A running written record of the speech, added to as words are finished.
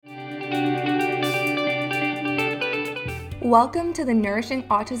Welcome to the Nourishing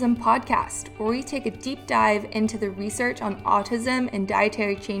Autism podcast, where we take a deep dive into the research on autism and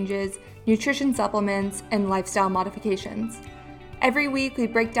dietary changes, nutrition supplements, and lifestyle modifications. Every week, we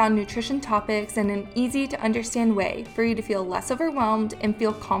break down nutrition topics in an easy-to-understand way for you to feel less overwhelmed and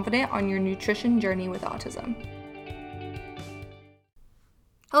feel confident on your nutrition journey with autism.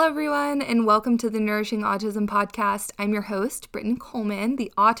 Hello, everyone, and welcome to the Nourishing Autism podcast. I'm your host, Britton Coleman,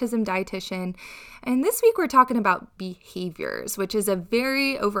 the autism dietitian, and this week we're talking about behaviors, which is a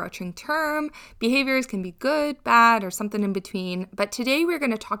very overarching term. Behaviors can be good, bad, or something in between, but today we're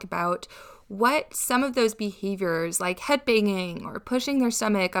going to talk about what some of those behaviors, like headbanging or pushing their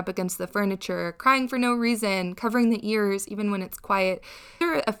stomach up against the furniture, crying for no reason, covering the ears even when it's quiet.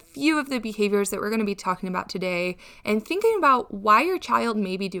 There are a few of the behaviors that we're going to be talking about today and thinking about why your child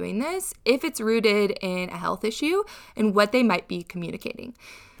may be doing this, if it's rooted in a health issue, and what they might be communicating.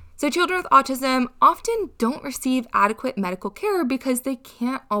 So children with autism often don't receive adequate medical care because they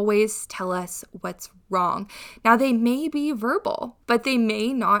can't always tell us what's wrong. Now, they may be verbal, but they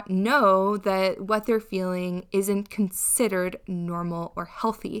may not know that what they're feeling isn't considered normal or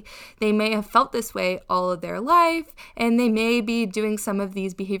healthy. They may have felt this way all of their life, and they may be doing some of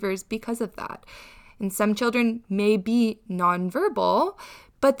these behaviors because of that. And some children may be nonverbal,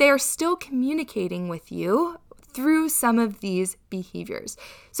 but they are still communicating with you through some of these behaviors.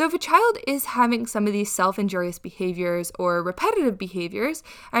 So if a child is having some of these self-injurious behaviors or repetitive behaviors,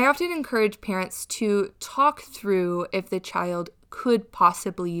 I often encourage parents to talk through if the child could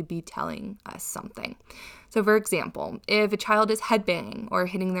possibly be telling us something. So for example, if a child is headbanging or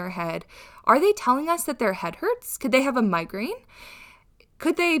hitting their head, are they telling us that their head hurts? Could they have a migraine?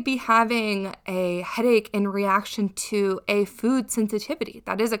 Could they be having a headache in reaction to a food sensitivity?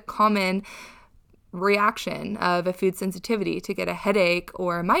 That is a common reaction of a food sensitivity, to get a headache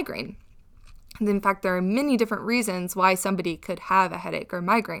or a migraine. And in fact, there are many different reasons why somebody could have a headache or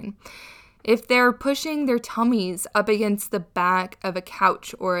migraine. If they're pushing their tummies up against the back of a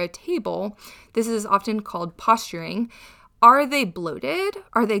couch or a table, this is often called posturing. Are they bloated?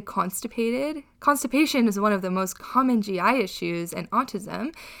 Are they constipated? Constipation is one of the most common GI issues in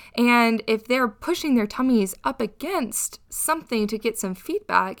autism. And if they're pushing their tummies up against something to get some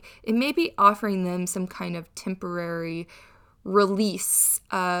feedback, it may be offering them some kind of temporary release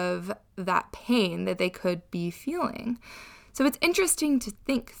of that pain that they could be feeling. So it's interesting to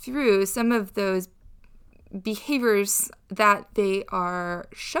think through some of those behaviors that they are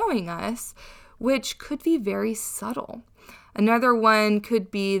showing us, which could be very subtle. Another one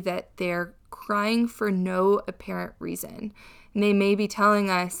could be that they're crying for no apparent reason. And they may be telling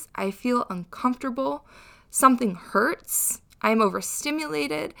us, I feel uncomfortable, something hurts, I'm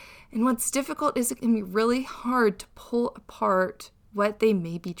overstimulated, and what's difficult is it can be really hard to pull apart what they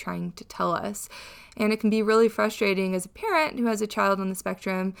may be trying to tell us. And it can be really frustrating as a parent who has a child on the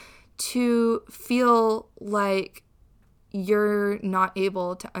spectrum to feel like you're not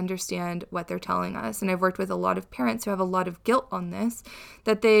able to understand what they're telling us. And I've worked with a lot of parents who have a lot of guilt on this,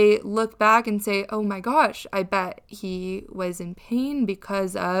 that they look back and say, oh my gosh, I bet he was in pain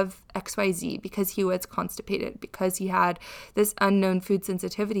because of XYZ, because he was constipated, because he had this unknown food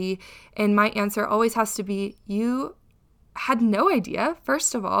sensitivity. And my answer always has to be, you had no idea,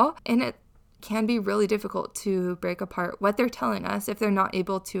 first of all, and it can be really difficult to break apart what they're telling us if they're not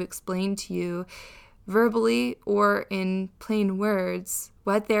able to explain to you verbally or in plain words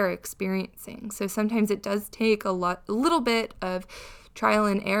what they're experiencing. So sometimes it does take a little bit of trial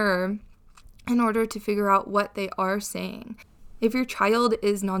and error in order to figure out what they are saying. If your child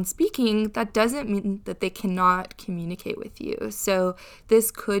is non-speaking, that doesn't mean that they cannot communicate with you. So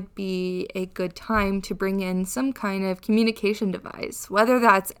this could be a good time to bring in some kind of communication device, whether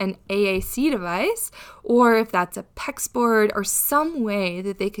that's an AAC device or if that's a PECS board or some way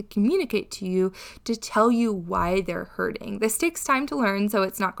that they could communicate to you to tell you why they're hurting. This takes time to learn, so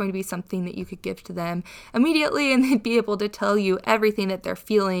it's not going to be something that you could give to them immediately and they'd be able to tell you everything that they're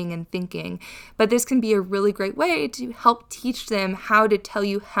feeling and thinking. But this can be a really great way to help teach them how to tell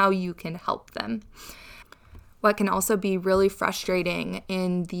you how you can help them. What can also be really frustrating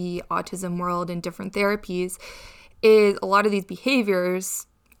in the autism world and different therapies is a lot of these behaviors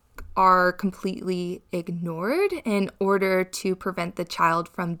are completely ignored in order to prevent the child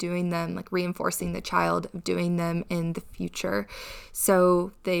from doing them, like reinforcing the child of doing them in the future.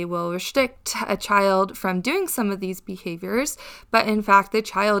 So they will restrict a child from doing some of these behaviors, but in fact, the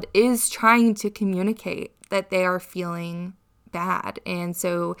child is trying to communicate that they are feeling bad. And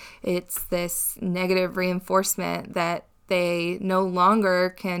so it's this negative reinforcement that they no longer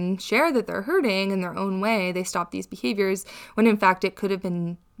can share that they're hurting in their own way. They stop these behaviors when in fact it could have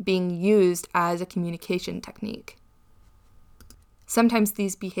been being used as a communication technique. sometimes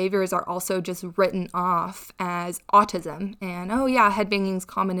these behaviors are also just written off as autism. And, oh yeah, headbanging is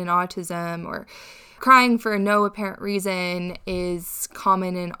common in autism, or crying for no apparent reason is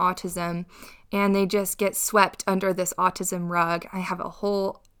common in autism. And they just get swept under this autism rug. I have a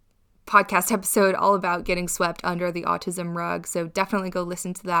whole podcast episode all about getting swept under the autism rug, so definitely go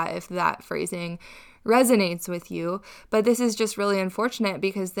listen to that if that phrasing resonates with you. But this is just really unfortunate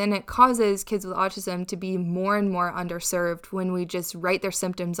because then it causes kids with autism to be more and more underserved when we just write their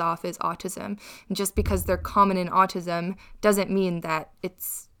symptoms off as autism. And just because they're common in autism doesn't mean that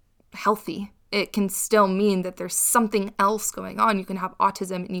it's healthy. It can still mean that there's something else going on. You can have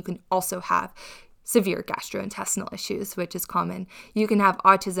autism and you can also have severe gastrointestinal issues, which is common. You can have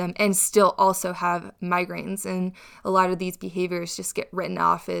autism and still also have migraines. And a lot of these behaviors just get written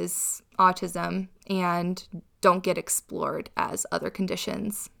off as autism and don't get explored as other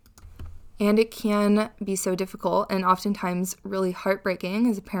conditions. And it can be so difficult and oftentimes really heartbreaking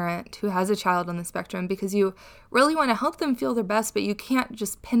as a parent who has a child on the spectrum, because you really want to help them feel their best, but you can't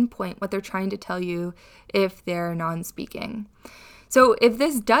just pinpoint what they're trying to tell you if they're non-speaking. So if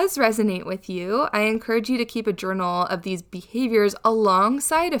this does resonate with you, I encourage you to keep a journal of these behaviors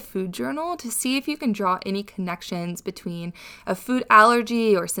alongside a food journal to see if you can draw any connections between a food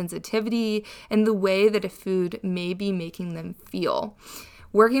allergy or sensitivity and the way that a food may be making them feel.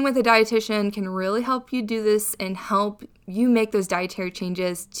 Working with a dietitian can really help you do this and help you make those dietary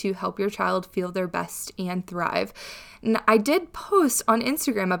changes to help your child feel their best and thrive. And I did post on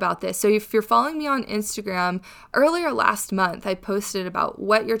Instagram about this. So if you're following me on Instagram, earlier last month, I posted about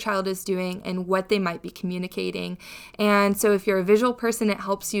what your child is doing and what they might be communicating. And so if you're a visual person, it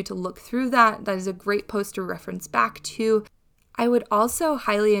helps you to look through that. That is a great post to reference back to. I would also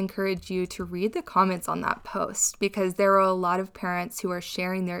highly encourage you to read the comments on that post, because there are a lot of parents who are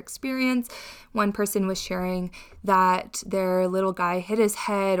sharing their experience. One person was sharing that their little guy hit his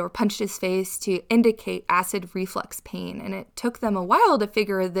head or punched his face to indicate acid reflux pain, and it took them a while to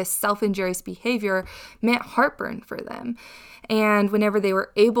figure this self-injurious behavior meant heartburn for them. And whenever they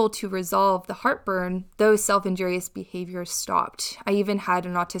were able to resolve the heartburn, those self-injurious behaviors stopped. I even had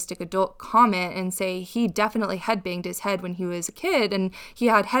an autistic adult comment and say he definitely headbanged his head when he was a kid and he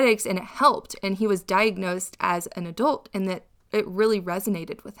had headaches and it helped, and he was diagnosed as an adult, and that it really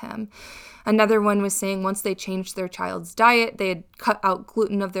resonated with him. Another one was saying once they changed their child's diet, they had cut out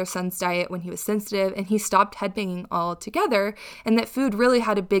gluten of their son's diet when he was sensitive, and he stopped headbanging altogether, and that food really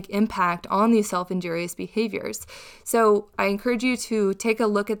had a big impact on these self-injurious behaviors. So I encourage you to take a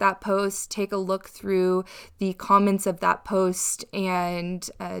look at that post, take a look through the comments of that post, and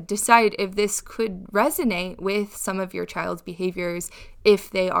decide if this could resonate with some of your child's behaviors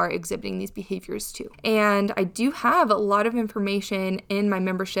if they are exhibiting these behaviors too. And I do have a lot of information in my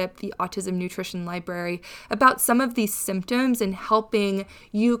membership, the Autism Nutrition Library, about some of these symptoms and helping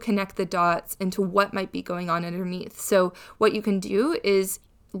you connect the dots into what might be going on underneath. So what you can do is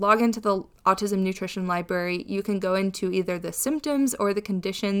log into the Autism Nutrition Library. You can go into either the symptoms or the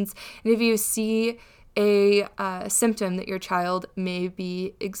conditions, and if you see a symptom that your child may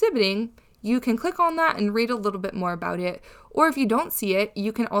be exhibiting, you can click on that and read a little bit more about it. Or if you don't see it,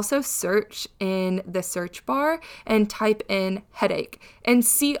 you can also search in the search bar and type in headache and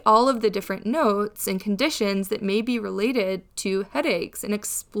see all of the different notes and conditions that may be related to headaches, and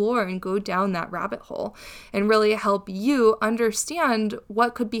explore and go down that rabbit hole and really help you understand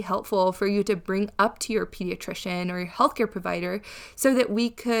what could be helpful for you to bring up to your pediatrician or your healthcare provider so that we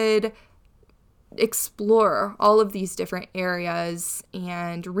could explore all of these different areas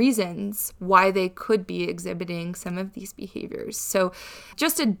and reasons why they could be exhibiting some of these behaviors. So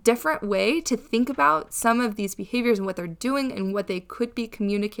just a different way to think about some of these behaviors and what they're doing and what they could be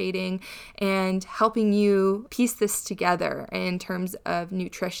communicating, and helping you piece this together in terms of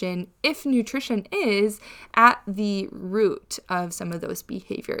nutrition, if nutrition is at the root of some of those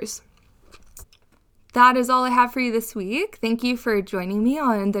behaviors. That is all I have for you this week. Thank you for joining me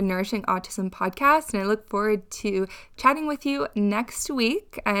on the Nourishing Autism podcast, and I look forward to chatting with you next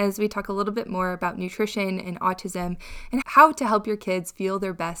week as we talk a little bit more about nutrition and autism and how to help your kids feel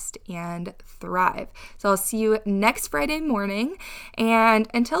their best and thrive. So I'll see you next Friday morning, and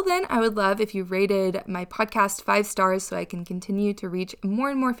until then, I would love if you rated my podcast 5 stars so I can continue to reach more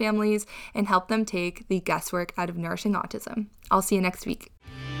and more families and help them take the guesswork out of nourishing autism. I'll see you next week.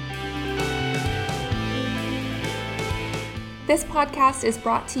 This podcast is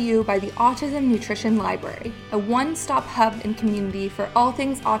brought to you by the Autism Nutrition Library, a one-stop hub and community for all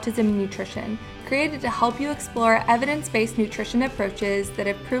things autism and nutrition, created to help you explore evidence-based nutrition approaches that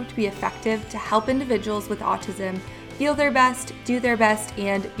have proved to be effective to help individuals with autism feel their best, do their best,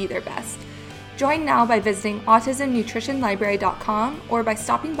 and be their best. Join now by visiting autismnutritionlibrary.com or by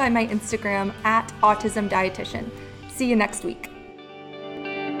stopping by my Instagram @autismdietitian. See you next week.